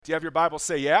Do you have your Bible?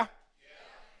 Say yeah.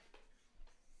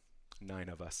 9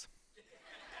 of us.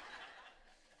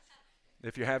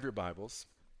 If you have your Bibles,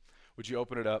 would you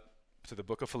open it up to the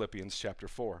book of Philippians chapter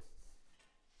 4?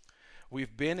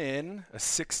 We've been in a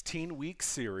 16-week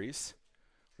series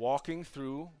walking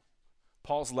through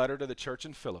Paul's letter to the church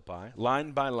in Philippi, line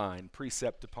by line,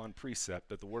 precept upon precept,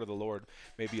 that the word of the Lord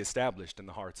may be established in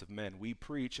the hearts of men. We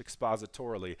preach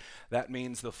expositorily. That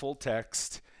means the full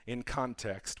text in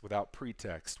context without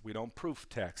pretext. We don't proof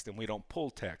text and we don't pull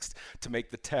text to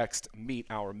make the text meet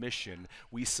our mission.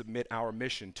 We submit our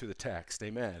mission to the text.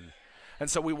 Amen. And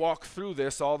so we walk through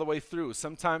this all the way through.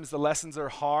 Sometimes the lessons are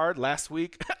hard. Last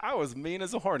week, I was mean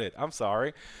as a hornet. I'm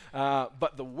sorry.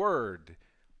 But the word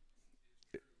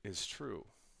is true.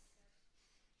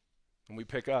 And we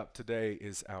pick up, today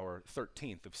is our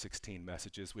 13th of 16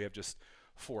 messages. We have just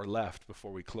 4 left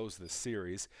before we close this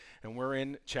series. And we're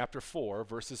in chapter 4,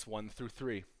 verses 1 through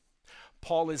 3.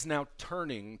 Paul is now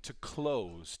turning to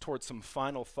close towards some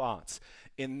final thoughts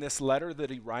in this letter that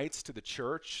he writes to the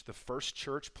church, the first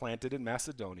church planted in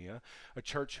Macedonia, a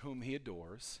church whom he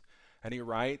adores. And he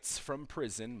writes from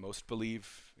prison, most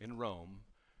believe in Rome,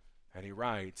 and he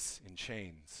writes in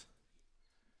chains.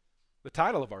 The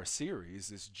title of our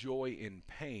series is Joy in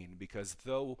Pain, because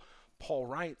though Paul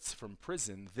writes from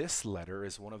prison, this letter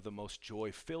is one of the most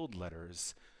joy-filled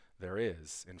letters there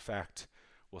is. In fact,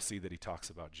 we'll see that he talks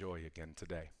about joy again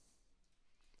today.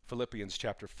 Philippians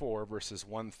chapter 4, verses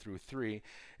 1 through 3,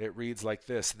 it reads like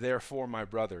this: "Therefore, my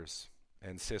brothers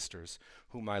and sisters,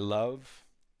 whom I love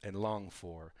and long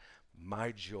for,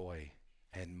 my joy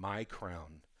and my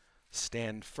crown,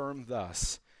 stand firm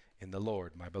thus in the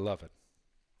Lord, my beloved.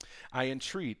 I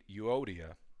entreat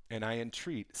Euodia and I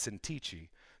entreat Syntyche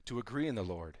to agree in the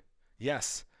Lord.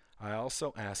 Yes, I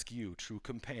also ask you, true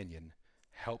companion,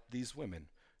 help these women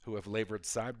who have labored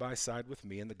side by side with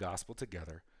me in the gospel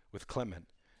together with Clement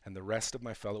and the rest of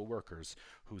my fellow workers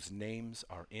whose names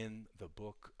are in the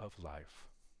book of life."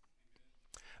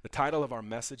 The title of our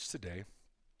message today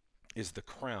is The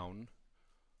Crown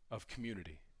of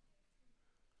Community.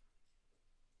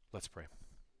 Let's pray.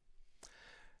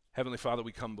 Heavenly Father,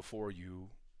 we come before you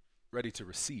ready to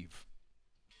receive,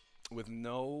 with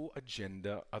no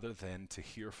agenda other than to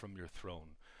hear from your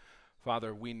throne.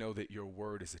 Father, we know that your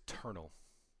word is eternal.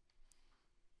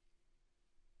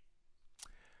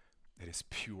 It is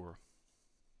pure,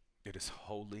 it is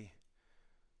holy,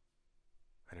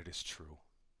 and it is true.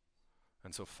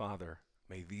 And so, Father,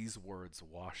 may these words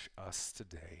wash us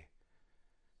today.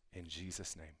 In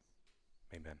Jesus' name,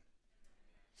 amen.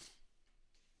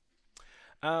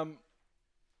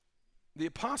 The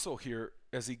apostle here,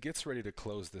 as he gets ready to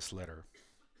close this letter,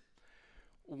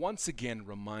 once again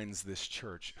reminds this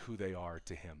church who they are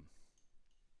to him.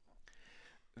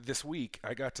 This week,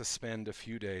 I got to spend a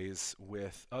few days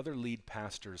with other lead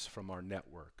pastors from our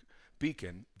network.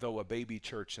 Beacon, though a baby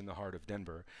church in the heart of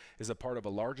Denver, is a part of a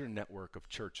larger network of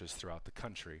churches throughout the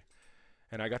country.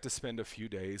 And I got to spend a few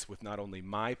days with not only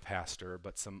my pastor,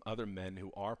 but some other men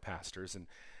who are pastors, and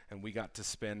we got to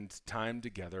spend time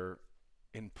together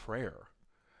in prayer.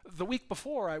 The week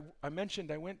before, I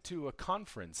mentioned I went to a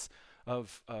conference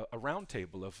of a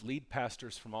roundtable of lead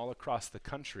pastors from all across the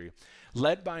country,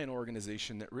 led by an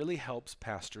organization that really helps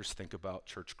pastors think about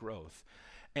church growth.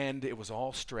 And it was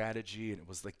all strategy, and it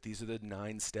was like, these are the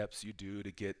 9 steps you do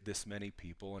to get this many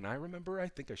people. And I remember, I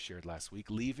think I shared last week,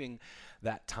 leaving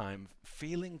that time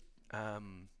feeling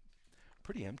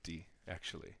pretty empty,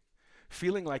 actually.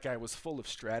 Feeling like I was full of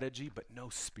strategy, but no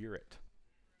spirit.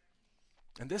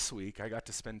 And this week, I got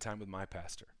to spend time with my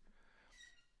pastor.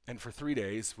 And for 3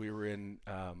 days, we were in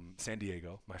San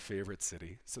Diego, my favorite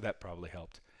city, so that probably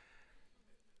helped.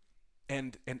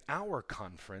 And in our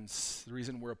conference, the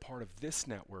reason we're a part of this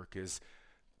network is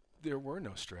there were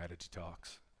no strategy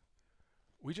talks.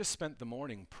 We just spent the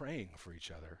morning praying for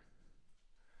each other,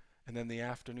 and then the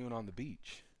afternoon on the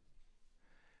beach.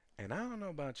 And I don't know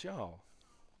about y'all,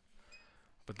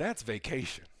 but that's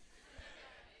vacation.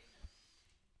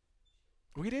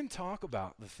 We didn't talk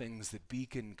about the things that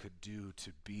Beacon could do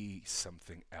to be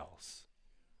something else.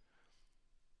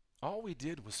 All we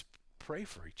did was pray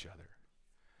for each other.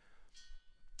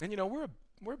 And you know,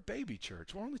 we're a baby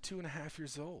church. We're only 2.5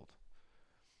 years old.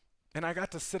 And I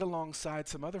got to sit alongside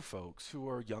some other folks who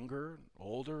are younger,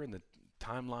 older in the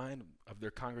timeline of their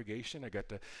congregation. I got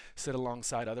to sit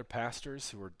alongside other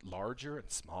pastors who are larger and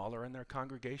smaller in their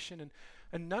congregation.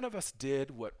 And none of us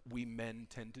did what we men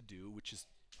tend to do, which is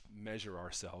measure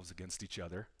ourselves against each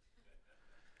other.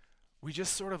 We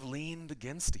just sort of leaned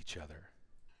against each other.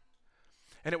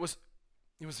 And it was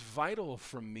vital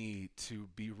for me to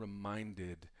be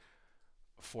reminded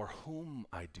for whom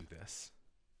I do this.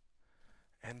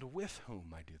 and with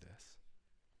whom I do this.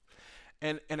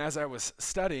 And as I was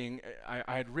studying,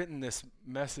 I had written this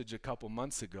message a couple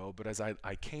months ago, but as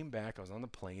I came back, I was on the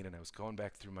plane and I was going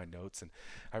back through my notes and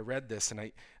I read this and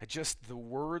I just, the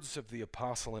words of the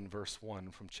apostle in verse 1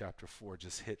 from chapter 4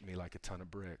 just hit me like a ton of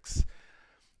bricks.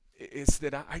 It's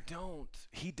that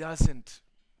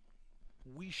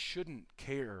we shouldn't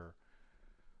care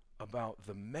about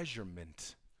the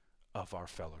measurement of our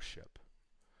fellowship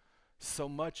so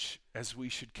much as we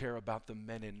should care about the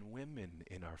men and women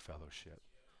in our fellowship.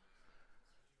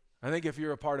 I think if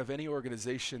you're a part of any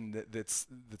organization that's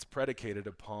predicated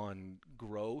upon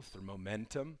growth or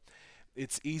momentum,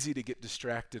 it's easy to get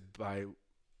distracted by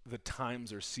the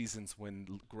times or seasons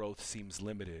when growth seems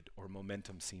limited or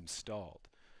momentum seems stalled.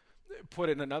 Put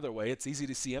it another way, it's easy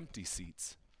to see empty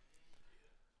seats.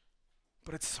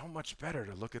 But it's so much better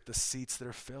to look at the seats that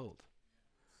are filled.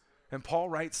 And Paul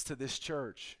writes to this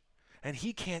church, and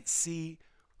he can't see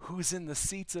who's in the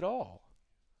seats at all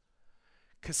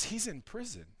because he's in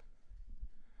prison.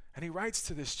 And he writes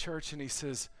to this church and he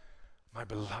says, my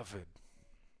beloved,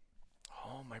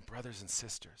 oh, my brothers and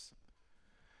sisters,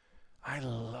 I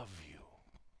love you.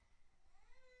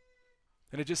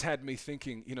 And it just had me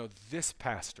thinking, this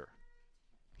pastor,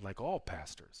 like all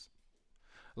pastors,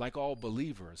 like all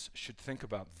believers, should think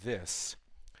about this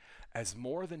as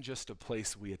more than just a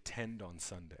place we attend on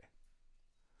Sunday,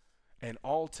 and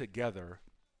altogether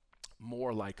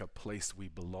more like a place we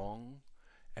belong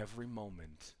every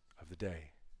moment of the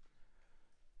day.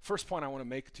 First point I want to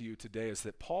make to you today is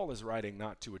that Paul is writing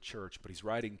not to a church, but he's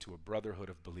writing to a brotherhood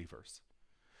of believers.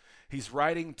 He's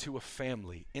writing to a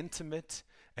family, intimate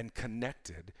and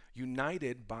connected,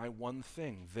 united by one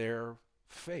thing, their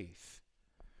faith.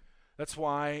 That's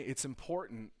why it's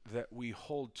important that we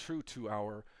hold true to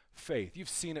our faith. You've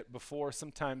seen it before.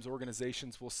 Sometimes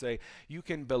organizations will say, you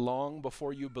can belong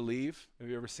before you believe. Have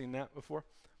you ever seen that before?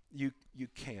 You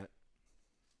can't.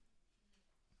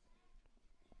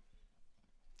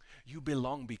 You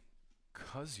belong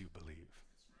because you believe.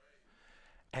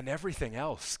 And everything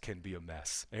else can be a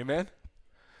mess. Amen?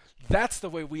 That's the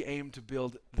way we aim to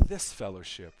build this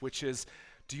fellowship, which is,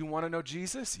 do you want to know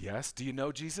Jesus? Yes. Do you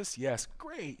know Jesus? Yes.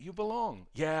 Great, you belong.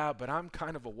 Yeah, but I'm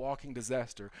kind of a walking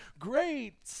disaster.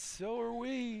 Great, so are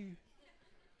we.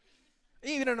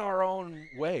 Even in our own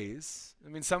ways. I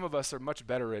mean, some of us are much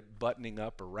better at buttoning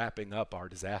up or wrapping up our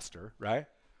disaster, right?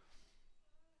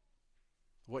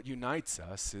 What unites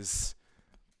us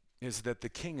is that the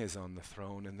King is on the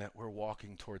throne and that we're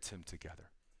walking towards him together.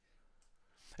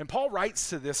 And Paul writes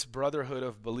to this brotherhood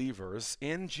of believers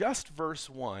in just verse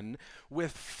 1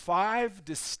 with 5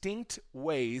 distinct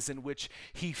ways in which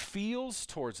he feels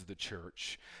towards the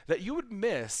church that you would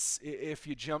miss if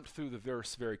you jumped through the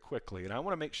verse very quickly. And I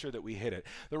want to make sure that we hit it.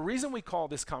 The reason we call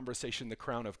this conversation the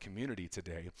crown of community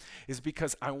today is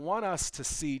because I want us to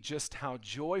see just how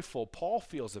joyful Paul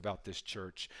feels about this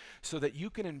church so that you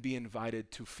can be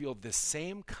invited to feel the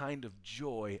same kind of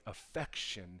joy,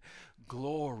 affection,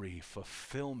 glory,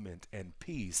 fulfillment, and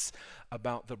peace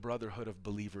about the brotherhood of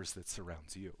believers that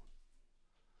surrounds you.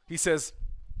 He says,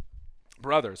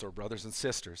 brothers or brothers and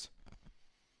sisters,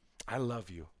 I love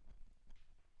you.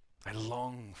 I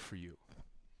long for you.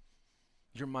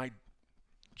 You're my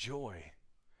joy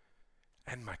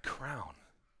and my crown.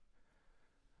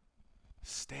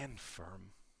 Stand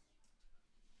firm.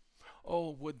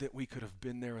 Oh, would that we could have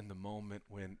been there in the moment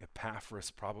when Epaphras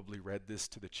probably read this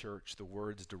to the church, the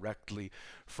words directly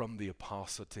from the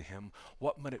apostle to him.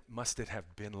 What must it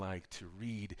have been like to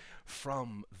read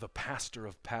from the pastor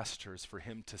of pastors for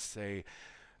him to say,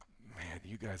 man,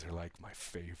 you guys are like my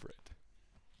favorite.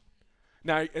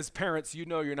 Now, as parents, you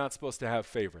know you're not supposed to have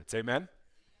favorites. Amen?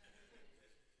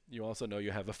 You also know you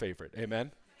have a favorite.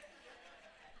 Amen?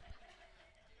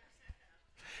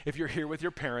 If you're here with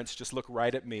your parents, just look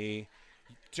right at me.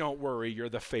 Don't worry, you're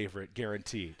the favorite,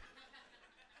 guaranteed.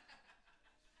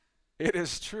 It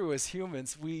is true, as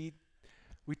humans, we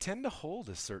tend to hold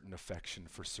a certain affection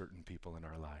for certain people in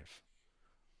our life.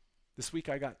 This week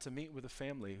I got to meet with a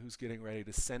family who's getting ready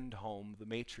to send home the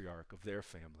matriarch of their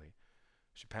family.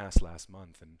 She passed last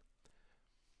month,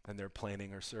 and they're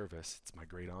planning her service. It's my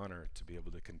great honor to be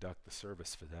able to conduct the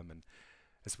service for them. And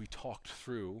as we talked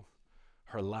through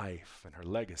her life and her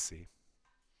legacy,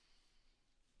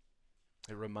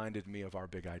 it reminded me of our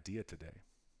big idea today.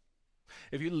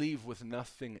 If you leave with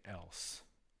nothing else,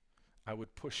 I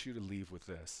would push you to leave with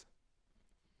this.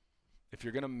 If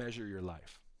you're going to measure your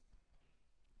life,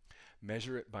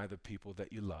 measure it by the people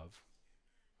that you love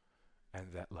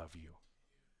and that love you.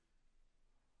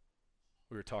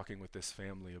 We were talking with this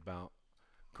family about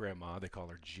Grandma. They call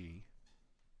her G.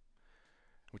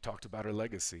 We talked about her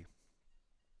legacy.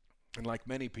 And like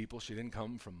many people, she didn't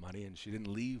come from money and she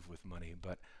didn't leave with money,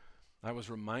 but I was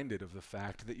reminded of the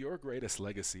fact that your greatest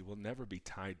legacy will never be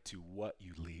tied to what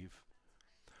you leave,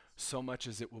 so much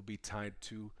as it will be tied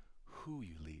to who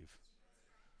you leave,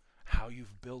 how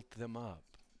you've built them up,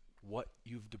 what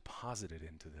you've deposited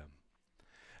into them.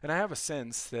 And I have a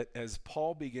sense that as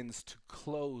Paul begins to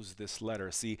close this letter,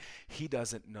 see, he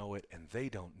doesn't know it and they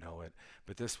don't know it,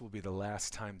 but this will be the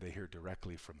last time they hear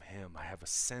directly from him. I have a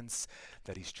sense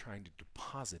that he's trying to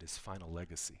deposit his final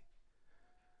legacy.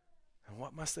 And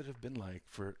what must it have been like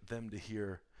for them to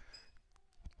hear,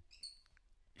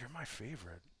 "You're my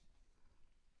favorite.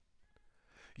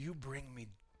 You bring me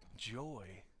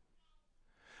joy.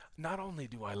 Not only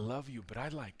do I love you, but I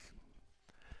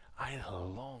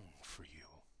long for you.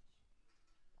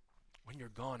 When you're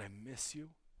gone, I miss you.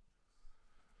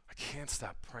 I can't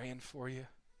stop praying for you.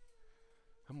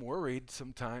 I'm worried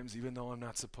sometimes, even though I'm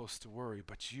not supposed to worry,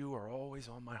 but you are always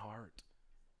on my heart."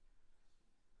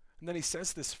 And then he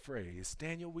says this phrase,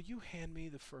 "Daniel, will you hand me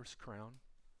the first crown?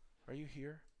 Are you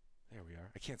here?" There we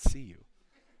are. I can't see you.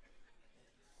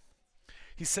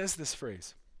 He says this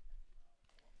phrase.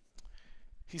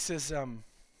 He says, "You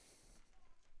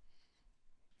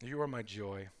are my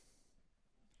joy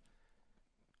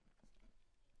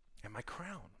and my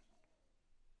crown."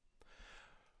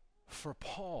 For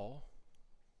Paul,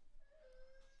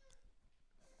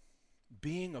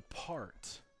 being a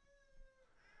part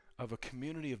of a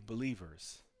community of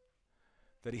believers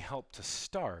that he helped to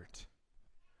start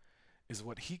is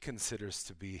what he considers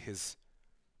to be his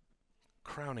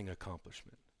crowning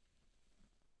accomplishment.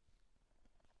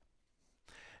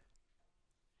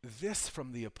 This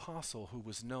from the apostle who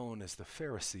was known as the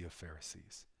Pharisee of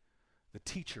Pharisees, the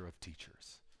teacher of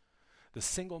teachers, the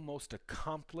single most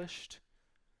accomplished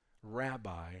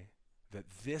rabbi that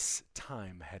this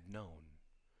time had known.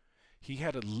 He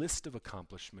had a list of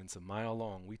accomplishments a mile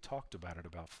long. We talked about it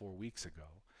about 4 weeks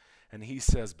ago. And he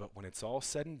says, but when it's all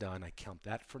said and done, I count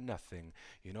that for nothing.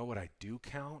 You know what I do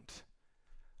count?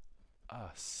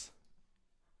 Us.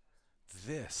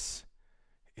 This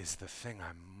is the thing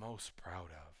I'm most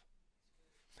proud of.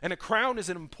 And a crown is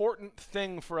an important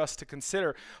thing for us to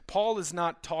consider. Paul is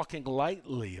not talking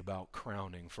lightly about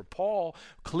crowning, for Paul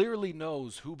clearly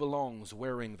knows who belongs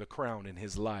wearing the crown in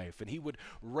his life, and he would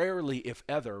rarely, if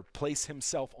ever, place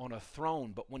himself on a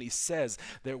throne. But when he says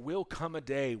there will come a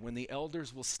day when the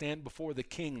elders will stand before the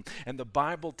king, and the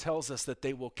Bible tells us that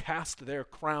they will cast their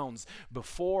crowns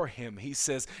before him, he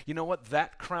says, you know what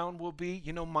that crown will be?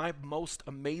 You know, my most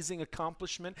amazing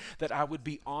accomplishment that I would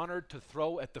be honored to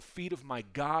throw at the feet of my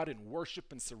God and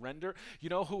worship and surrender. You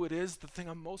know who it is? The thing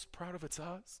I'm most proud of, it's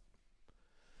us.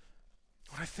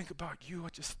 When I think about you, I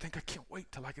just think I can't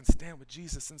wait till I can stand with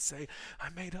Jesus and say, I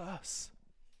made us.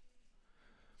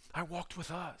 I walked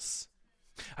with us.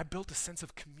 I built a sense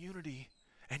of community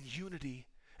and unity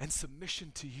and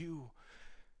submission to you.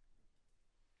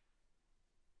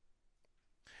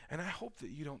 And I hope that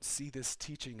you don't see this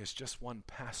teaching as just one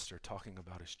pastor talking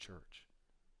about his church.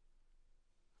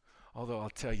 Although I'll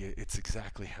tell you, it's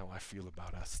exactly how I feel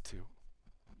about us too.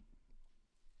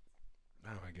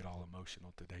 I don't want to get all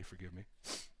emotional today, forgive me.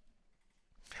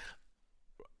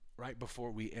 Right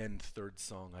before we end third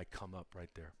song, I come up right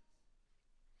there.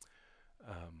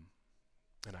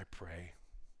 And I pray.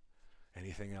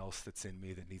 Anything else that's in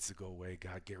me that needs to go away,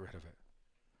 God, get rid of it.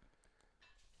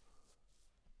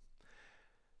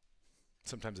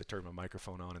 Sometimes I turn my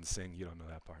microphone on and sing. You don't know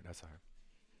that part. That's all right.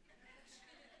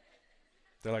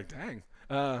 They're like, dang,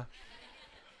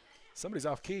 somebody's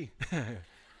off key. And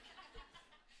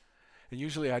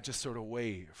usually I just sort of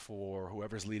wait for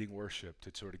whoever's leading worship to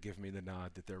sort of give me the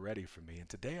nod that they're ready for me. And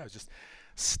today I was just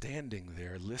standing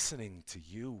there listening to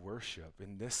you worship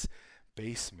in this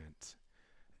basement.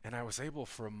 And I was able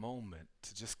for a moment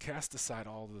to just cast aside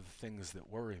all of the things that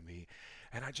worry me.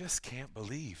 And I just can't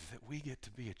believe that we get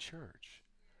to be a church.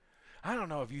 I don't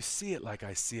know if you see it like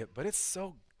I see it, but it's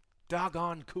so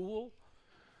doggone cool.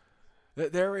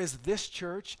 That there is this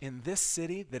church in this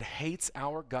city that hates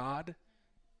our God,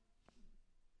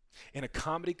 in a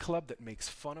comedy club that makes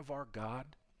fun of our God,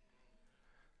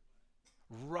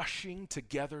 rushing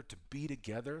together to be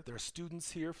together. There are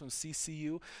students here from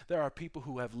CCU. There are people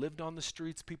who have lived on the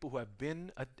streets, people who have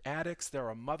been addicts. There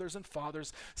are mothers and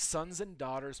fathers, sons and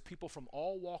daughters, people from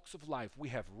all walks of life. We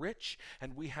have rich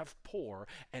and we have poor,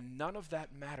 and none of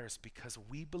that matters because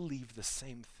we believe the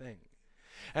same thing.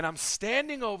 And I'm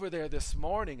standing over there this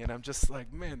morning and I'm just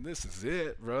like, man, this is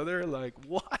it, brother. Like,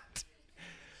 what?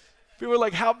 People are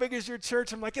like, how big is your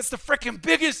church? I'm like, it's the freaking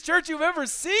biggest church you've ever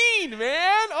seen,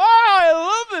 man. Oh, I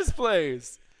love this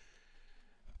place.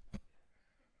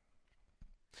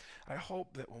 I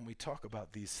hope that when we talk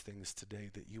about these things today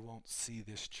that you won't see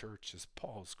this church as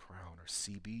Paul's crown or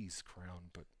CB's crown,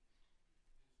 but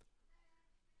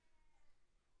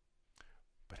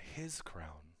his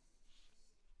crown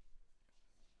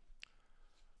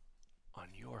on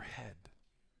your head.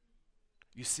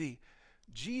 You see,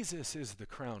 Jesus is the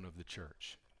crown of the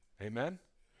church. Amen?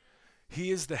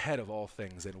 He is the head of all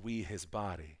things, and we his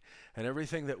body. And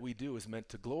everything that we do is meant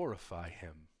to glorify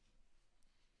him.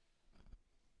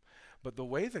 But the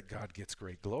way that God gets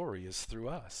great glory is through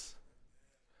us.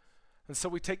 And so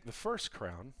we take the first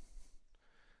crown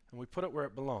and we put it where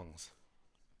it belongs.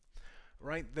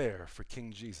 Right there for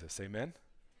King Jesus. Amen?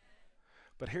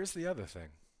 But here's the other thing.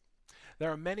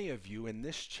 There are many of you in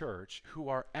this church who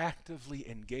are actively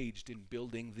engaged in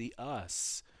building the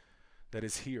us that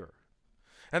is here.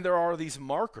 And there are these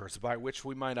markers by which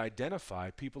we might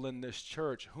identify people in this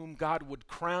church whom God would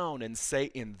crown and say,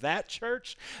 in that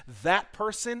church, that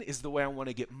person is the way I want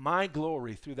to get my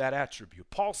glory through that attribute.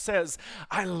 Paul says,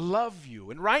 I love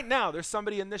you. And right now, there's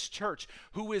somebody in this church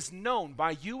who is known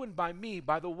by you and by me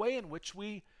by the way in which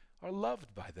we are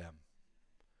loved by them.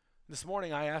 This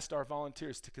morning, I asked our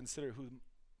volunteers to consider who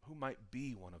might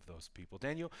be one of those people.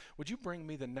 Daniel, would you bring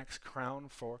me the next crown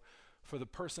for the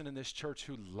person in this church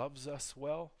who loves us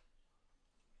well?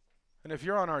 And if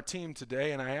you're on our team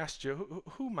today and I asked you,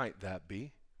 who might that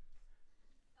be?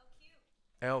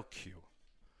 LQ.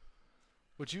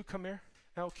 Would you come here,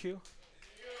 LQ?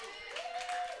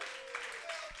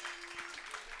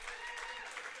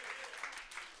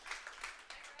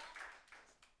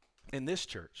 In this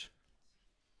church,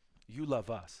 you love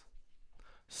us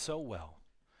so well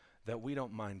that we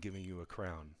don't mind giving you a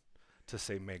crown to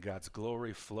say, may God's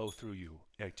glory flow through you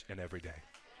each and every day.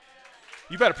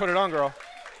 You better put it on, girl.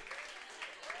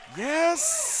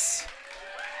 Yes.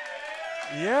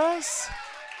 Yes.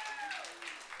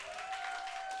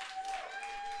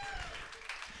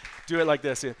 Do it like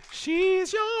this.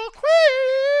 She's your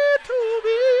queen to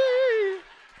be.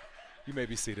 You may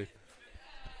be seated.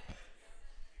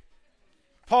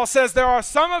 Paul says there are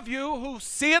some of you who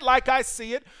see it like I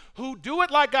see it, who do it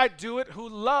like I do it, who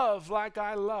love like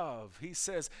I love. He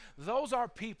says those are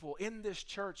people in this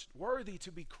church worthy to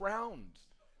be crowned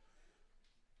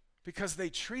because they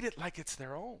treat it like it's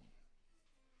their own.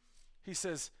 He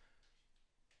says,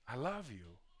 I love you.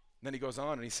 And then he goes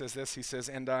on and he says this, he says,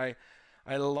 and I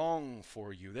long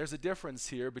for you. There's a difference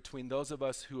here between those of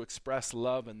us who express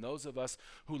love and those of us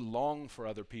who long for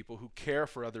other people, who care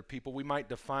for other people. We might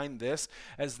define this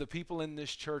as the people in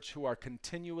this church who are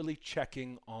continually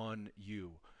checking on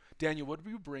you. Daniel, would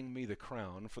you bring me the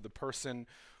crown for the person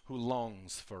who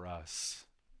longs for us?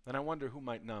 And I wonder who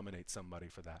might nominate somebody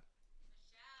for that.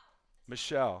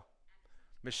 Michelle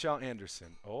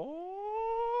Anderson. Oh.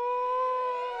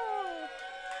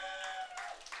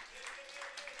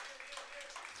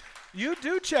 You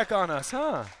do check on us,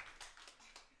 huh?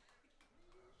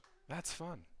 That's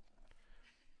fun.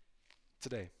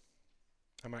 Today,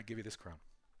 I might give you this crown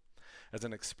as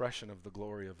an expression of the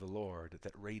glory of the Lord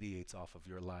that radiates off of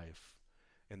your life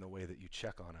in the way that you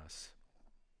check on us,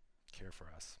 care for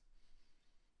us,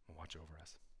 and watch over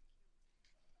us.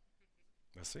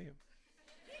 I'll see you.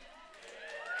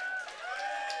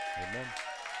 Amen.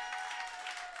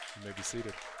 You may be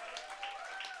seated.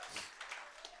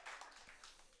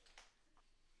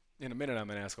 In a minute, I'm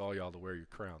going to ask all y'all to wear your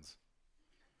crowns.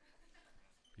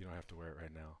 You don't have to wear it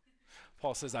right now.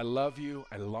 Paul says, I love you,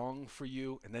 I long for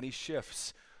you, and then he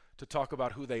shifts to talk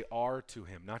about who they are to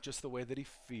him, not just the way that he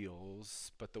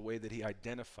feels, but the way that he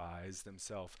identifies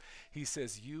themselves. He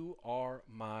says, you are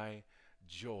my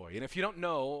joy. And if you don't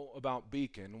know about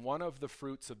Beacon, one of the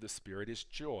fruits of the Spirit is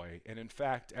joy. And in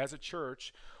fact, as a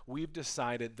church, we've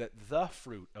decided that the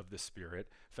fruit of the Spirit,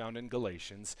 found in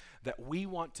Galatians, that we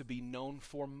want to be known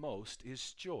for most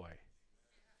is joy.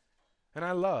 And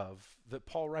I love that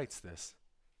Paul writes this.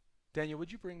 Daniel,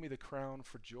 would you bring me the crown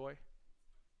for joy?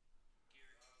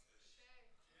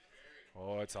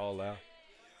 Oh, it's all loud.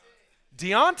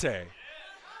 Deontay.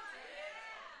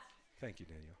 Thank you,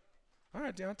 Daniel. All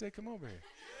right, Deontay, come over here.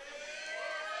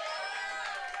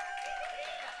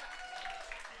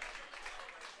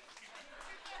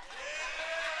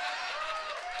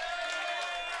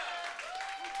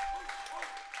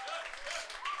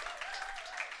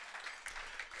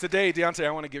 Today, Deontay,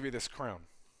 I want to give you this crown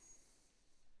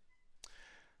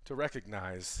to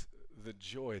recognize the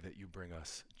joy that you bring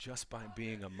us just by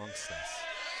being amongst us.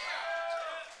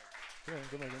 Come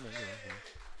on.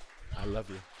 I love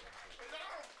you.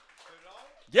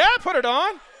 Yeah, put it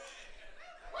on.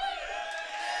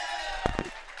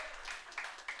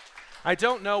 I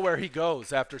don't know where he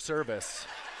goes after service.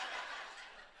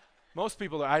 Most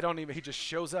people, he just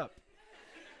shows up.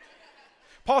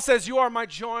 Paul says, you are my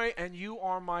joy and you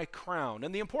are my crown.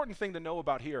 And the important thing to know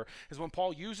about here is when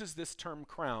Paul uses this term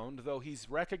crowned, though he's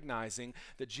recognizing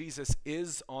that Jesus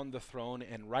is on the throne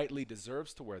and rightly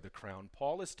deserves to wear the crown,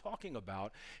 Paul is talking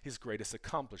about his greatest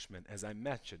accomplishment, as I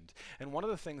mentioned. And one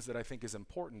of the things that I think is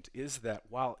important is that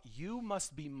while you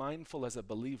must be mindful as a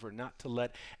believer not to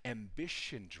let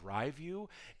ambition drive you,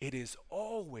 it is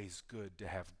always good to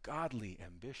have godly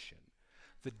ambition.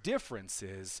 The difference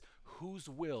is whose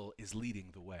will is leading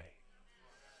the way.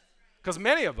 Because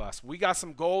many of us, we got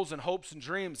some goals and hopes and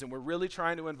dreams, and we're really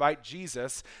trying to invite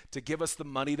Jesus to give us the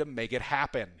money to make it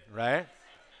happen, right?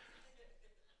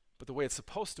 But the way it's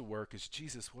supposed to work is,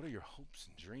 Jesus, what are your hopes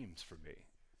and dreams for me?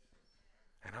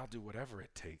 And I'll do whatever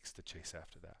it takes to chase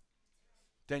after that.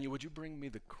 Daniel, would you bring me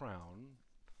the crown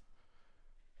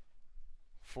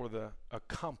for the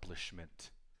accomplishment,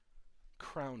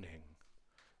 crowning,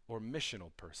 or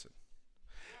missional person?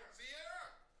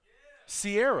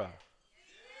 Sierra.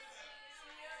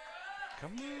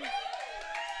 Come on.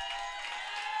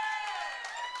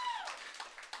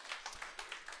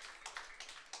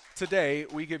 Today,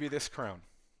 we give you this crown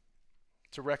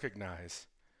to recognize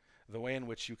the way in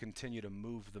which you continue to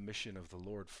move the mission of the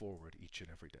Lord forward each and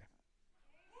every day.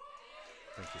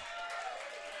 Thank you.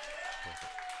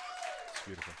 Perfect. It's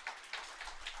beautiful.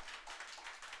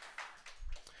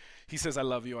 He says, I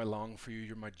love you, I long for you,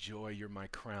 you're my joy, you're my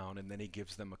crown. And then he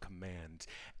gives them a command.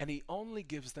 And he only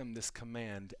gives them this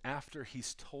command after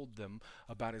he's told them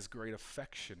about his great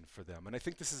affection for them. And I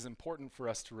think this is important for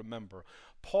us to remember.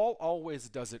 Paul always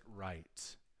does it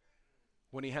right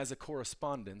when he has a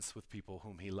correspondence with people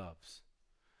whom he loves.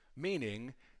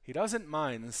 Meaning, he doesn't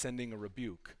mind sending a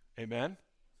rebuke. Amen?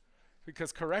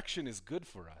 Because correction is good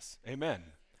for us.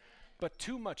 Amen. But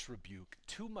too much rebuke,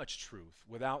 too much truth,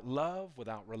 without love,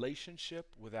 without relationship,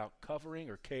 without covering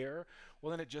or care,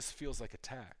 well, then it just feels like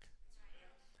attack.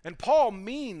 And Paul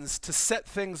means to set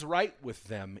things right with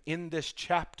them in this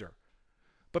chapter.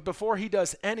 But before he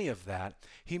does any of that,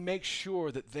 he makes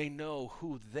sure that they know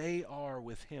who they are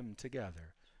with him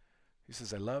together. He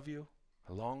says, I love you,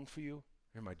 I long for you,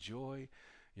 you're my joy,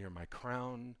 you're my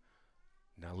crown.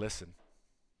 Now listen,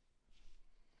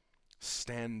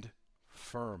 stand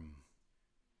firm,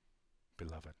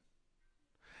 beloved.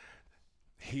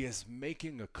 He is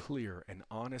making a clear and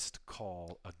honest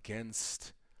call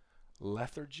against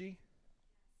lethargy,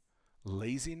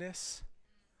 laziness,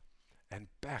 and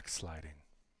backsliding.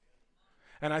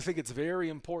 And I think it's very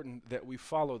important that we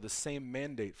follow the same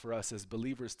mandate for us as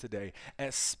believers today,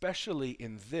 especially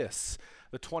in this,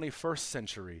 the 21st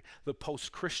century, the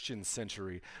post-Christian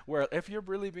century, where if you're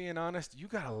really being honest, you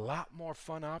got a lot more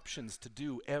fun options to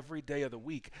do every day of the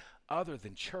week other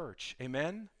than church.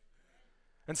 Amen?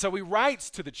 And so he writes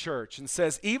to the church and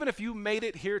says, even if you made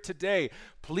it here today,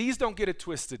 please don't get it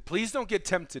twisted. Please don't get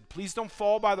tempted. Please don't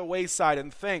fall by the wayside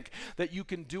and think that you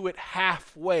can do it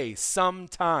halfway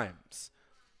sometimes.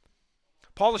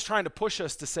 Paul is trying to push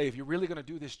us to say, if you're really going to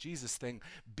do this Jesus thing,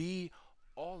 be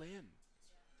all in,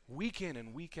 week in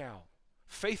and week out,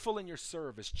 faithful in your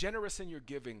service, generous in your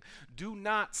giving. Do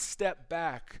not step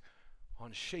back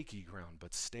on shaky ground,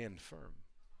 but stand firm.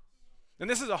 And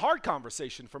this is a hard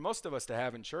conversation for most of us to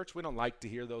have in church. We don't like to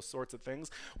hear those sorts of things.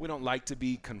 We don't like to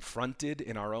be confronted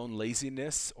in our own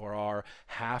laziness or our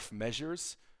half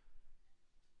measures.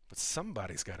 But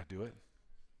somebody's got to do it.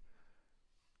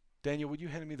 Daniel, would you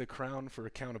hand me the crown for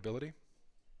accountability?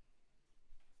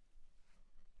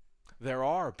 There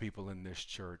are people in this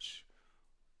church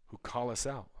who call us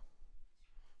out,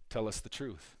 tell us the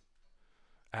truth,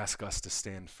 ask us to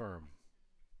stand firm.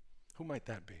 Who might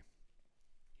that be?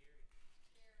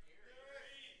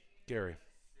 Gary.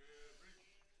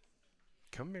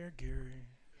 Come here, Gary.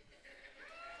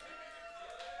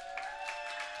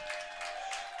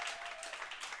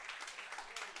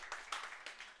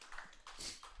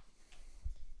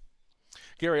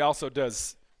 Gary also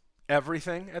does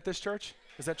everything at this church.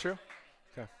 Is that true?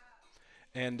 Okay.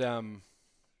 And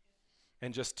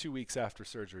just 2 weeks after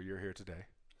surgery, you're here today.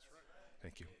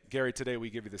 Thank you. Gary, today we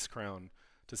give you this crown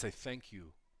to say thank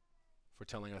you for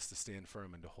telling us to stand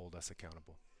firm and to hold us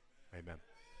accountable. Amen.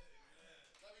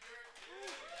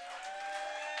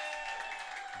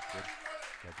 Good.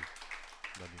 Love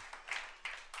you. Love you.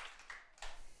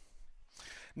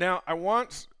 Now, I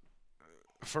want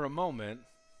for a moment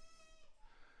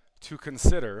to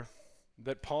consider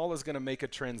that Paul is going to make a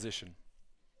transition.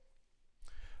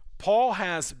 Paul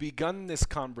has begun this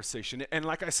conversation, and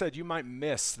like I said, you might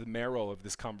miss the marrow of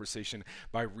this conversation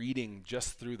by reading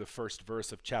just through the first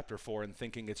verse of chapter 4 and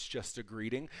thinking it's just a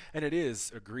greeting, and it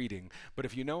is a greeting. But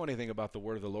if you know anything about the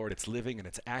word of the Lord, it's living and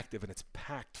it's active and it's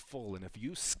packed full, and if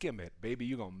you skim it, baby,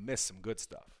 you're going to miss some good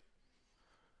stuff.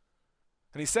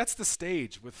 And he sets the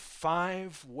stage with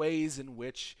 5 ways in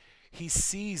which he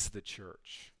sees the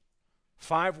church.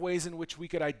 5 ways in which we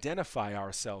could identify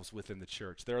ourselves within the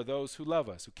church. There are those who love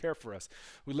us, who care for us,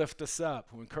 who lift us up,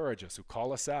 who encourage us, who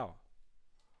call us out.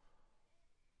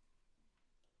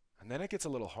 And then it gets a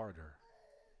little harder.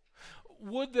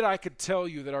 Would that I could tell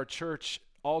you that our church,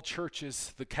 all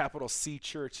churches, the capital C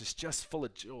church, is just full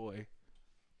of joy.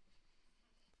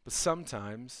 But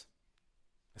sometimes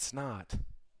it's not.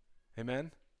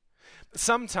 Amen?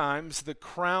 Sometimes the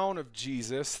crown of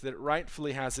Jesus that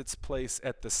rightfully has its place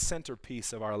at the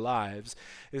centerpiece of our lives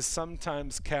is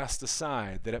sometimes cast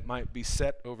aside, that it might be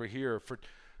set over here for,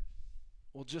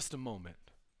 well, just a moment.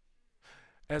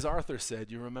 As Arthur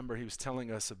said, you remember he was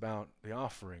telling us about the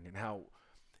offering and how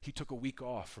he took a week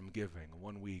off from giving,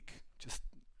 1 week. Just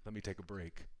let me take a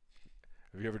break.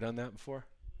 Have you ever done that before?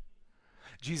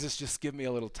 Jesus, just give me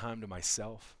a little time to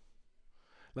myself.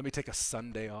 Let me take a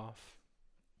Sunday off.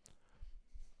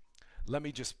 Let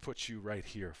me just put you right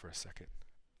here for a second.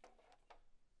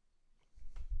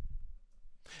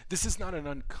 This is not an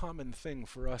uncommon thing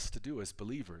for us to do as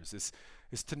believers,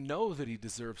 is to know that he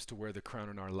deserves to wear the crown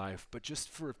in our life, but just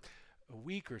for a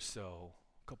week or so,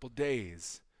 a couple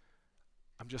days,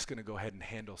 I'm just going to go ahead and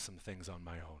handle some things on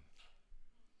my own.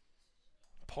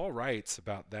 Paul writes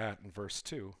about that in verse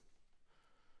 2.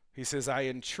 He says, I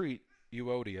entreat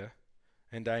Euodia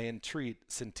and I entreat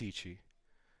Syntyche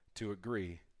to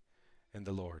agree in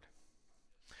the Lord.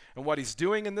 And what he's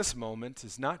doing in this moment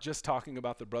is not just talking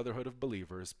about the brotherhood of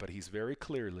believers, but he's very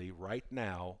clearly, right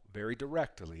now, very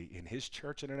directly, in his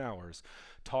church and in ours,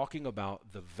 talking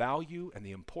about the value and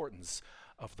the importance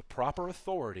of the proper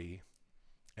authority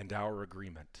and our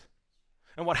agreement.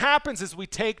 And what happens is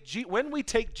when we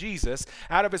take Jesus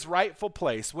out of his rightful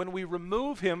place, when we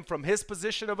remove him from his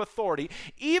position of authority,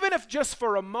 even if just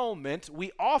for a moment,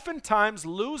 we oftentimes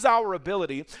lose our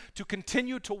ability to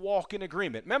continue to walk in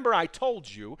agreement. Remember, I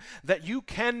told you that you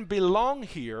can belong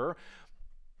here,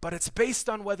 but it's based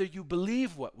on whether you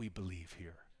believe what we believe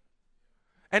here.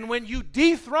 And when you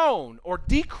dethrone or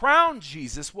decrown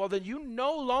Jesus, well, then you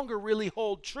no longer really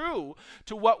hold true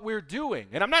to what we're doing.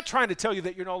 And I'm not trying to tell you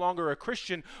that you're no longer a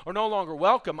Christian or no longer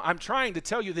welcome. I'm trying to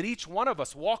tell you that each one of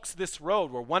us walks this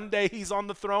road where one day he's on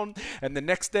the throne and the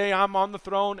next day I'm on the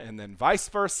throne and then vice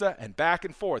versa and back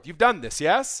and forth. You've done this,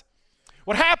 yes?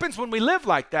 What happens when we live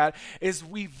like that is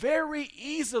we very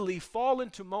easily fall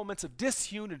into moments of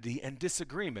disunity and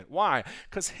disagreement. Why?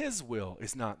 Because his will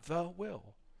is not the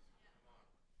will.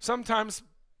 Sometimes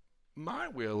my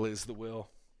will is the will.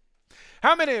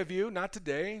 How many of you, not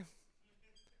today,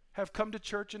 have come to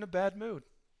church in a bad mood?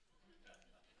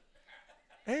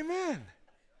 Amen.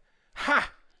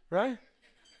 Ha! Right?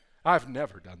 I've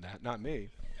never done that, not me.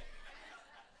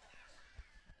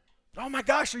 Oh my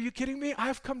gosh, are you kidding me?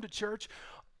 I've come to church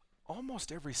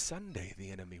almost every Sunday. The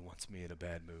enemy wants me in a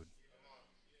bad mood.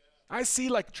 I see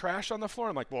like trash on the floor.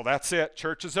 I'm like, well, that's it.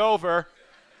 Church is over.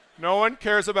 No one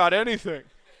cares about anything.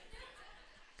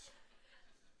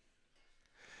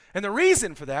 And the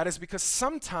reason for that is because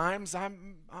sometimes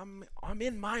I'm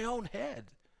in my own head,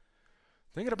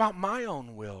 thinking about my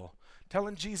own will,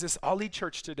 telling Jesus, I'll lead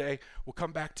church today, we'll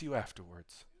come back to you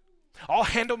afterwards. I'll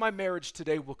handle my marriage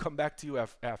today, we'll come back to you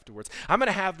afterwards. I'm going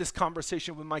to have this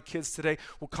conversation with my kids today,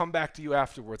 we'll come back to you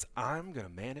afterwards. I'm going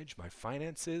to manage my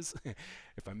finances.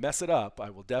 If I mess it up, I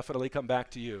will definitely come back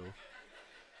to you.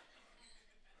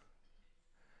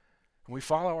 And we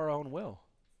follow our own will.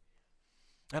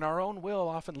 And our own will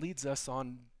often leads us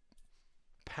on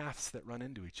paths that run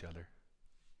into each other.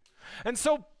 And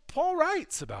so Paul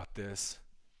writes about this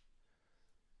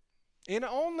in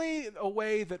only a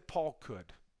way that Paul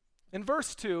could. In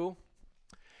verse 2,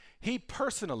 he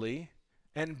personally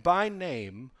and by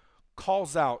name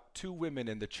calls out 2 women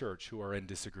in the church who are in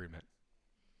disagreement.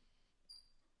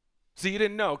 So you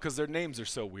didn't know because their names are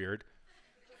so weird.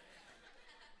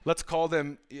 Let's call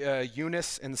them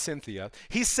Eunice and Cynthia.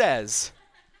 He says,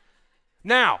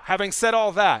 now, having said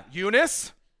all that,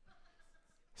 Eunice,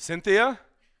 Cynthia,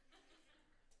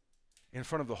 in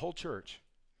front of the whole church,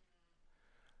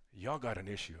 y'all got an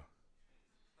issue.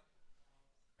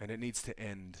 And it needs to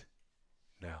end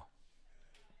now.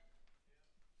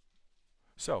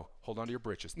 So, hold on to your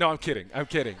britches. No, I'm kidding.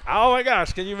 Oh my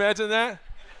gosh, can you imagine that?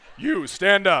 You,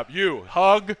 stand up. You,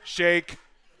 hug, shake.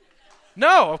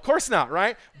 No, of course not,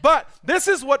 right? But this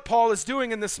is what Paul is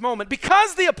doing in this moment.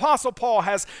 Because the Apostle Paul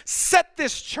has set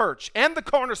this church and the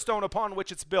cornerstone upon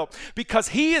which it's built, because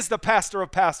he is the pastor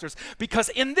of pastors, because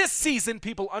in this season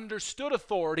people understood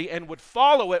authority and would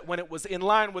follow it when it was in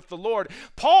line with the Lord,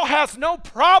 Paul has no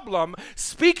problem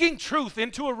speaking truth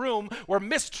into a room where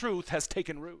mistruth has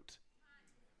taken root.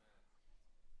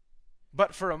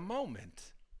 But for a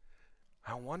moment,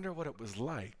 I wonder what it was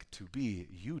like to be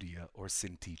Euodia or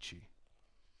Syntyche.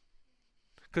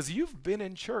 Because you've been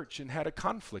in church and had a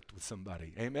conflict with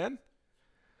somebody. Amen?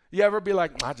 You ever be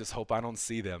like, I just hope I don't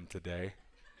see them today.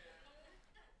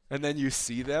 And then you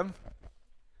see them.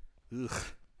 Ugh.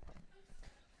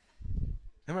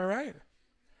 Am I right?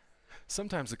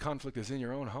 Sometimes the conflict is in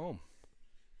your own home.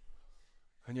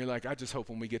 And you're like, I just hope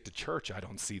when we get to church I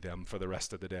don't see them for the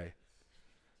rest of the day.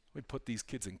 We put these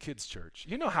kids in kids' church.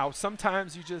 You know how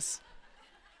sometimes you just...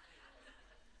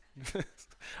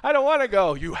 I don't want to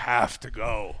go. You have to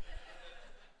go.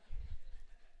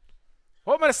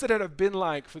 What must it have been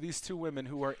like for these two women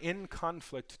who are in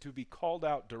conflict to be called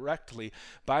out directly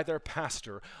by their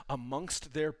pastor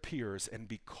amongst their peers and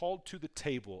be called to the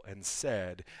table and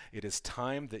said, it is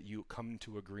time that you come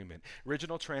to agreement.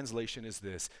 Original translation is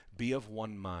this: be of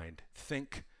one mind,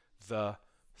 think the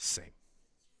same.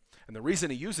 And the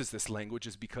reason he uses this language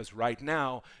is because right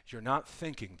now you're not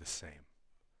thinking the same.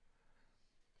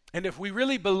 And if we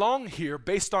really belong here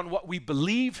based on what we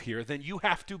believe here, then you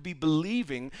have to be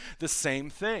believing the same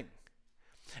thing.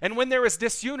 And when there is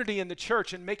disunity in the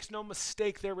church, and makes no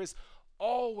mistake, there is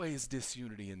always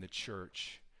disunity in the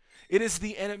church. It is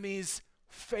the enemy's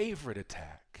favorite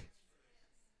attack.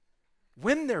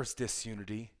 When there's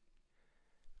disunity,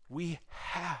 we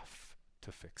have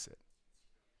to fix it.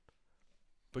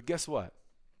 But guess what?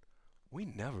 We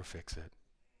never fix it.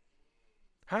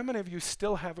 How many of you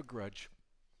still have a grudge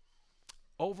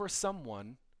over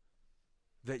someone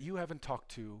that you haven't talked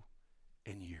to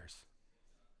in years?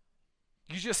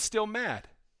 You're just still mad.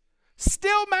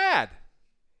 Still mad.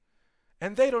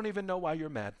 And they don't even know why you're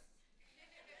mad.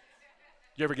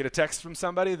 You ever get a text from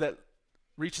somebody that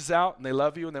reaches out and they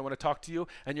love you and they want to talk to you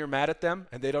and you're mad at them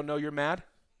and they don't know you're mad?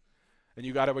 And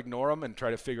you got to ignore them and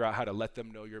try to figure out how to let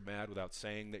them know you're mad without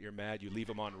saying that you're mad. You leave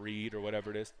them on read or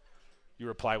whatever it is. You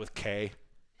reply with K.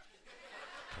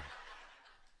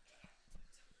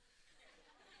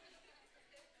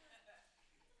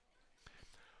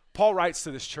 Paul writes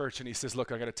to this church and he says,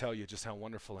 look, I got to tell you just how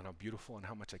wonderful and how beautiful and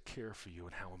how much I care for you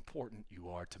and how important you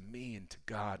are to me and to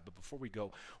God. But before we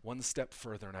go one step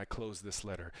further and I close this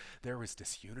letter, there is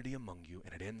disunity among you,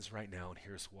 and it ends right now, and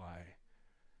here's why.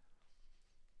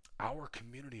 Our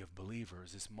community of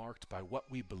believers is marked by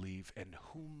what we believe and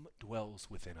whom dwells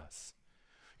within us.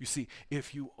 You see,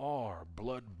 if you are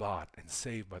blood-bought and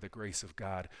saved by the grace of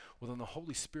God, well, then the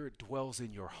Holy Spirit dwells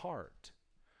in your heart.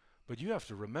 But you have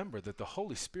to remember that the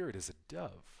Holy Spirit is a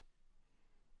dove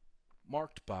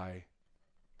marked by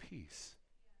peace.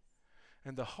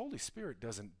 And the Holy Spirit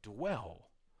doesn't dwell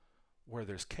where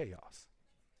there's chaos.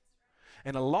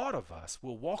 And a lot of us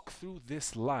will walk through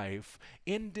this life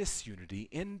in disunity,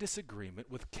 in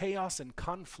disagreement, with chaos and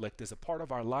conflict as a part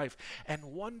of our life, and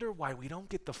wonder why we don't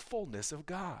get the fullness of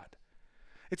God.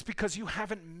 It's because you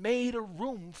haven't made a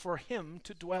room for Him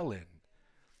to dwell in.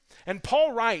 And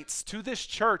Paul writes to this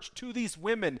church, to these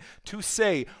women, to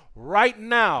say, right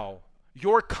now,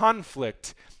 your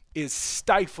conflict is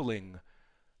stifling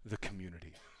the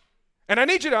community. And I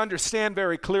need you to understand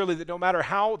very clearly that no matter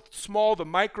how small the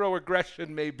microaggression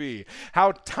may be,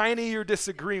 how tiny your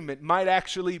disagreement might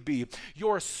actually be,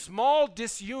 your small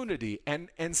disunity and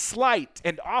slight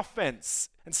and offense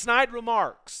and snide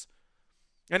remarks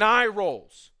and eye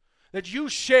rolls that you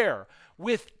share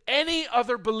with any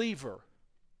other believer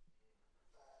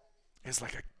is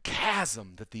like a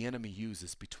chasm that the enemy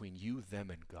uses between you, them,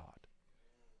 and God.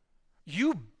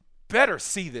 You better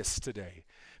see this today,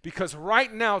 because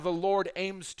right now the Lord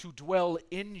aims to dwell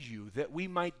in you, that we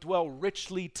might dwell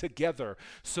richly together,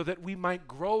 so that we might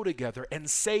grow together and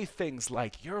say things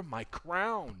like, you're my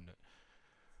crown.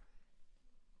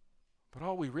 But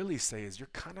all we really say is, you're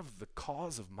kind of the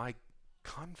cause of my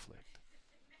conflict.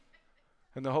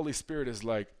 And the Holy Spirit is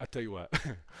like, I tell you what,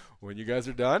 when you guys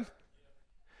are done,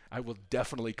 I will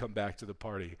definitely come back to the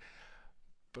party.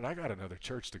 But I got another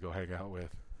church to go hang out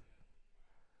with.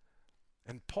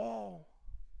 And Paul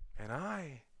and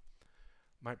I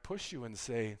might push you and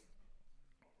say,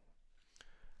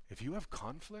 if you have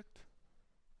conflict,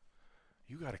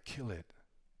 you got to kill it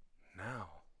now.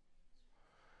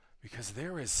 Because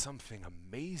there is something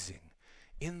amazing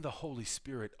in the Holy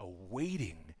Spirit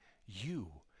awaiting you.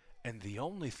 And the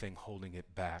only thing holding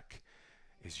it back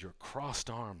is your crossed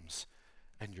arms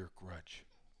and your grudge.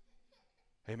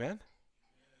 Amen?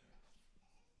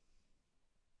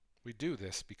 We do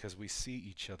this because we see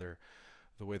each other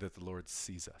the way that the Lord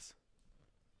sees us.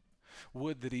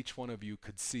 Would that each one of you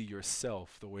could see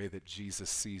yourself the way that Jesus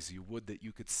sees you. Would that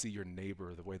you could see your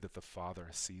neighbor the way that the Father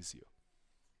sees you.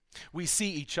 We see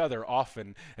each other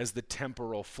often as the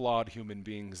temporal, flawed human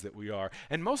beings that we are.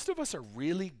 And most of us are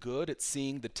really good at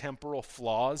seeing the temporal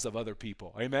flaws of other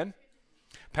people. Amen?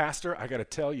 Pastor, I got to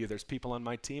tell you, there's people on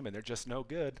my team and they're just no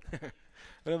good.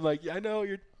 And I'm like, yeah, I know,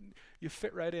 you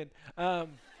fit right in.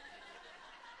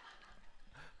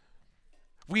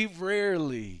 We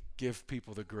rarely give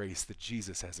people the grace that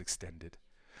Jesus has extended.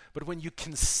 But when you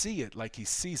can see it like he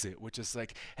sees it, which is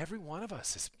like every one of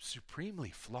us is supremely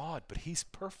flawed, but he's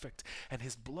perfect and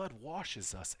his blood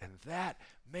washes us, and that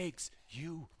makes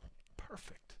you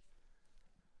perfect.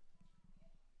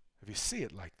 If you see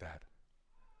it like that,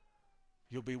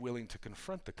 you'll be willing to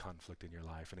confront the conflict in your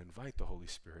life and invite the Holy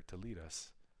Spirit to lead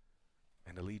us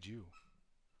and to lead you.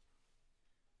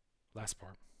 Last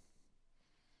part.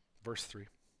 Verse 3.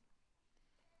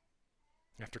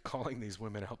 After calling these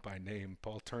women out by name,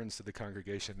 Paul turns to the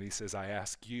congregation and he says, I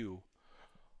ask you,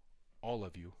 all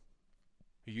of you.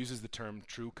 He uses the term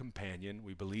true companion.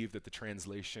 We believe that the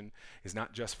translation is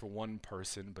not just for one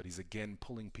person, but he's again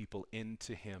pulling people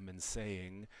into him and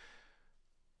saying,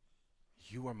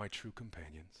 you are my true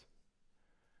companions.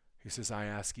 He says, I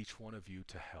ask each one of you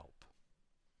to help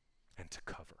and to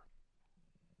cover.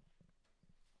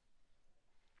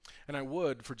 And I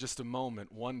would, for just a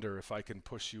moment, wonder if I can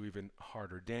push you even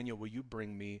harder. Daniel, will you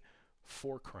bring me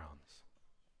 4 crowns?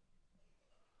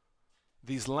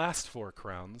 These last 4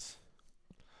 crowns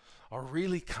are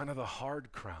really kind of the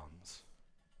hard crowns.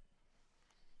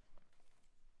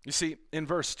 You see, in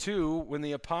verse 2, when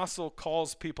the apostle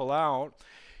calls people out,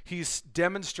 he's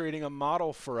demonstrating a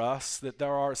model for us that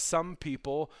there are some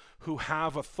people who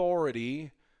have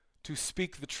authority to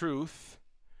speak the truth,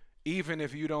 even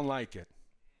if you don't like it.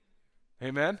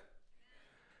 Amen?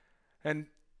 And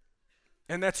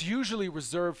that's usually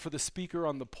reserved for the speaker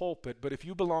on the pulpit, but if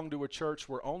you belong to a church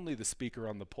where only the speaker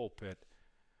on the pulpit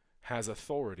has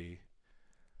authority,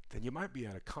 then you might be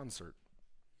at a concert.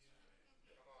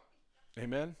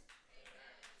 Amen?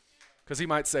 Because he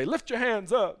might say, lift your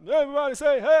hands up. Everybody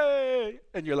say, hey.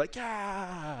 And you're like,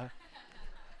 yeah.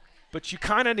 But you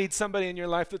kind of need somebody in your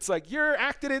life that's like, you're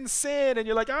acting in sin. And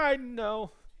you're like, I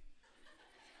know.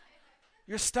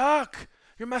 You're stuck.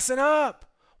 You're messing up.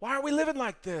 Why are we living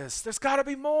like this? There's got to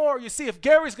be more. You see, if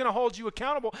Gary's going to hold you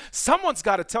accountable, someone's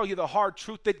got to tell you the hard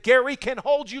truth that Gary can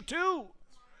hold you to.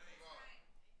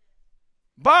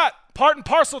 But part and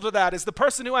parcel to that is the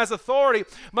person who has authority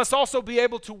must also be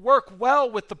able to work well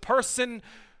with the person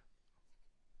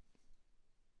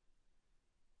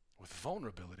with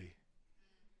vulnerability.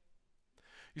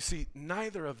 You see,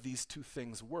 neither of these two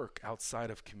things work outside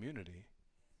of community.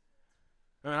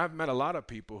 I mean, I've met a lot of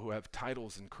people who have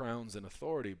titles and crowns and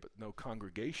authority, but no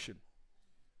congregation.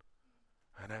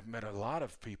 And I've met a lot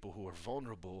of people who are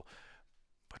vulnerable,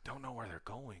 but don't know where they're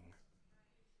going.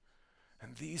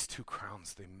 And these two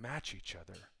crowns, they match each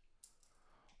other.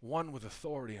 One with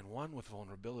authority and one with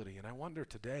vulnerability. And I wonder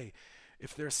today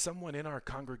if there's someone in our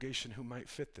congregation who might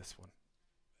fit this one.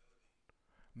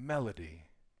 Melody.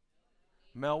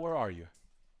 Mel, where are you?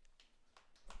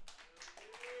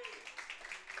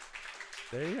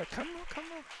 There you go. Come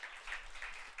on.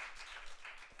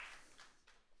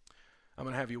 I'm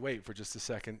going to have you wait for just a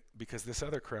second because this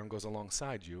other crown goes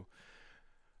alongside you.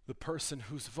 The person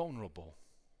who's vulnerable.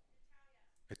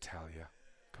 Italia.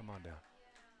 Come on down.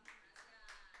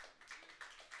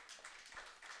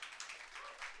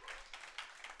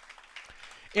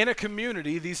 In a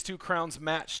community, these two crowns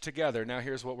match together. Now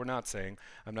here's what we're not saying.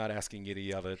 I'm not asking you to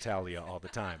yell at Italia all the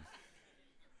time.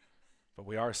 But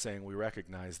we are saying we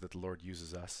recognize that the Lord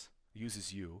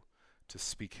uses you to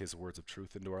speak his words of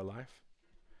truth into our life.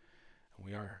 And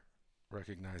we are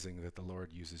recognizing that the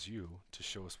Lord uses you to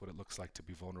show us what it looks like to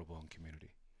be vulnerable in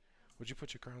community. Would you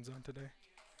put your crowns on today?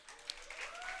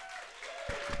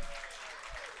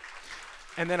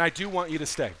 And then I do want you to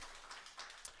stay.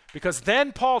 Because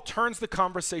then Paul turns the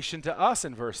conversation to us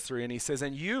in verse 3 and he says,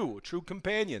 and you, true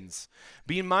companions,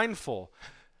 be mindful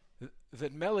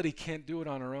that Melody can't do it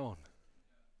on her own.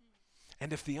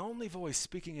 And if the only voice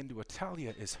speaking into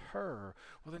Italia is her,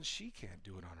 well then she can't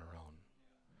do it on her own.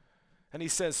 And he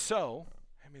says, so,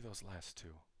 hand me those last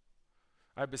two.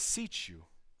 I beseech you,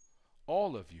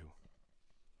 all of you,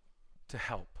 to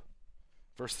help.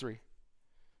 Verse 3.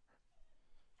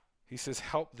 He says,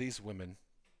 help these women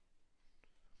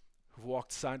who've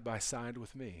walked side by side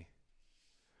with me,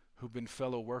 who've been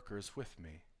fellow workers with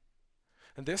me.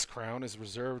 And this crown is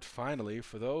reserved finally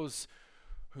for those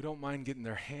who don't mind getting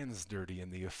their hands dirty in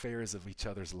the affairs of each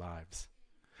other's lives.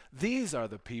 These are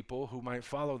the people who might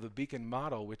follow the Beacon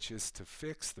model, which is to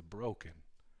fix the broken.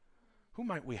 Who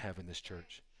might we have in this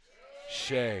church?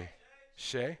 Shay.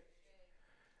 Shay?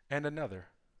 And another.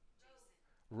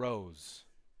 Rose.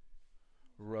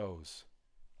 Rose.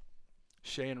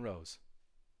 Shay and Rose.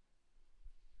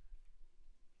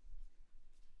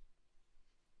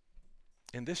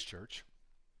 In this church,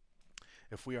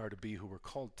 if we are to be who we're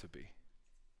called to be,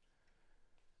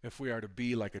 if we are to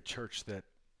be like a church that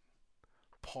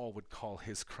Paul would call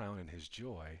his crown and his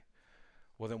joy,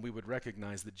 well, then we would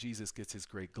recognize that Jesus gets his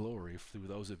great glory through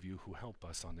those of you who help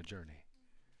us on the journey.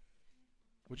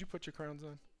 Would you put your crowns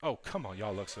on? Oh, come on,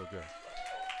 y'all look so good.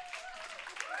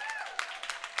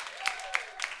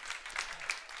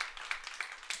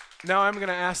 Now I'm going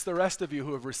to ask the rest of you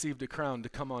who have received a crown to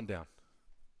come on down.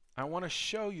 I want to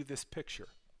show you this picture.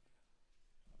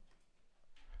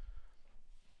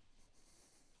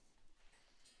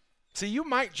 See, you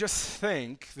might just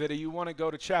think that you want to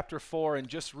go to chapter 4 and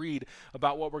just read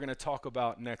about what we're going to talk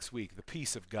about next week, the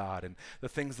peace of God and the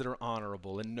things that are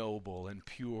honorable and noble and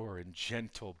pure and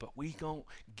gentle. But we don't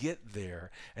get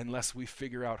there unless we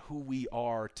figure out who we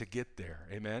are to get there.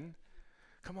 Amen?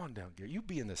 Come on down, Gary. You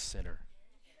be in the center.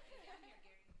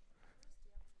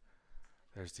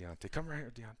 There's Deontay. Come right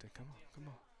here, Deontay. Come on, come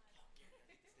on.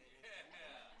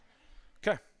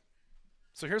 Okay.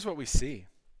 So here's what we see.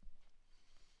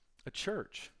 A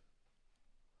church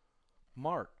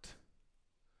marked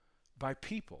by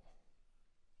people,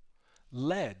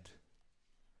 led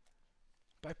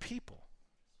by people.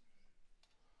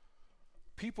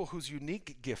 People whose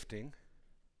unique gifting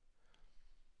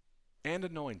and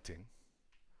anointing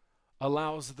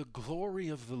allows the glory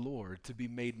of the Lord to be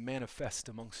made manifest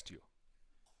amongst you.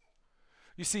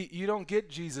 You see, you don't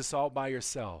get Jesus all by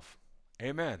yourself.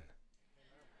 Amen.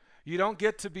 You don't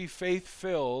get to be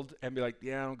faith-filled and be like,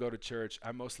 yeah, I don't go to church.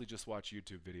 I mostly just watch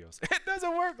YouTube videos. It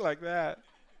doesn't work like that.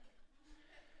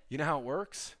 You know how it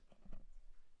works?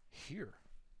 Here.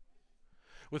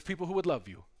 With people who would love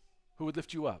you, who would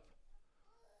lift you up,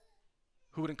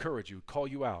 who would encourage you, call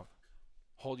you out,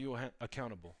 hold you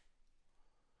accountable,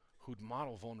 who'd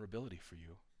model vulnerability for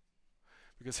you.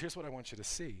 Because here's what I want you to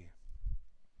see,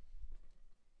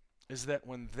 is that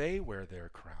when they wear their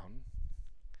crown,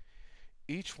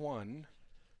 each one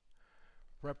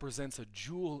represents a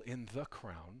jewel in the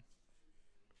crown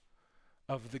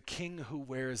of the king who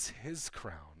wears his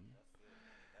crown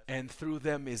and through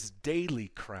them is daily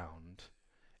crowned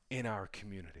in our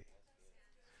community.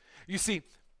 You see,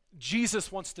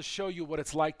 Jesus wants to show you what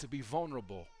it's like to be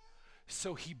vulnerable.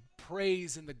 So he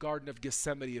prays in the Garden of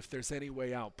Gethsemane, if there's any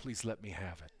way out, please let me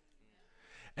have it.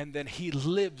 And then he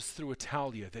lives through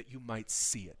Italia that you might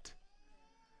see it.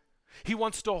 He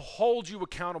wants to hold you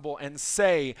accountable and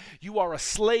say, you are a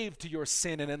slave to your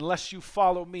sin, and unless you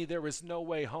follow me, there is no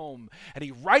way home. And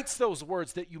he writes those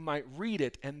words that you might read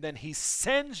it, and then he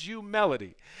sends you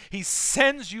Melody. He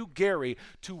sends you Gary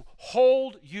to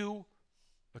hold you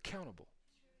accountable.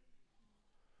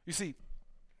 You see,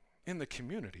 in the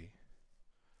community,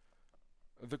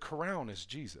 the crown is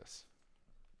Jesus,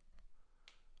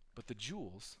 but the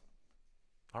jewels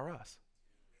are us.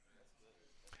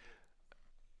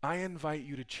 I invite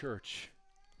you to church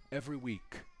every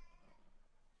week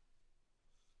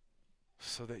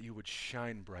so that you would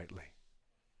shine brightly.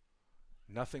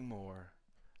 Nothing more,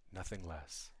 nothing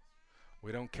less.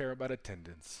 We don't care about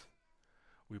attendance.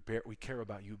 We care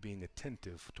about you being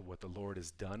attentive to what the Lord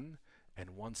has done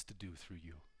and wants to do through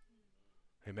you.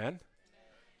 Amen?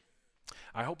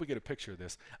 I hope we get a picture of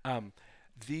this.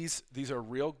 These are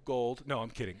real gold. No, I'm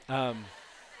kidding. I'm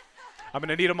going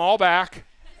to need them all back.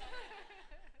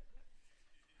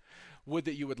 Would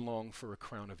that you would long for a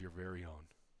crown of your very own,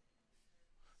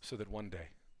 so that one day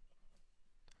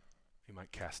you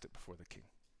might cast it before the King.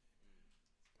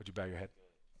 Would you bow your head?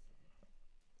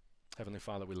 Heavenly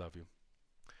Father, we love you.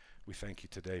 We thank you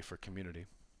today for community.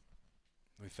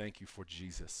 We thank you for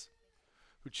Jesus,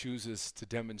 who chooses to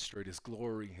demonstrate his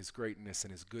glory, his greatness,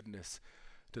 and his goodness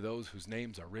to those whose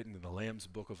names are written in the Lamb's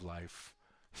Book of Life,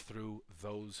 through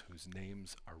those whose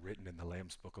names are written in the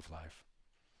Lamb's Book of Life.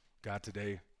 God,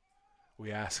 today,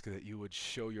 we ask that you would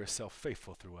show yourself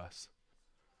faithful through us,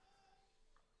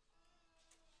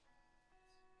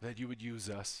 that you would use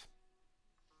us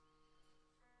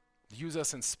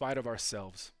in spite of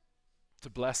ourselves to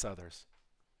bless others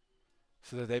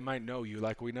so that they might know you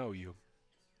like we know you.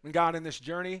 And God, in this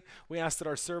journey, we ask that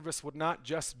our service would not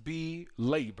just be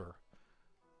labor,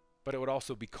 but it would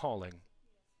also be calling.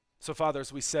 So, Father,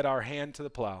 as we set our hand to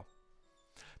the plow,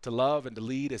 to love and to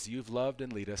lead as you've loved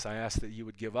and lead us. I ask that you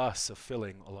would give us a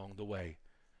filling along the way,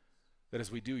 that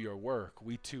as we do your work,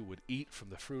 we too would eat from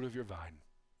the fruit of your vine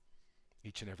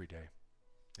each and every day.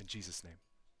 In Jesus' name,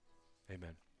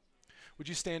 amen. Would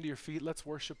you stand to your feet? Let's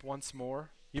worship once more.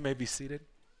 You may be seated.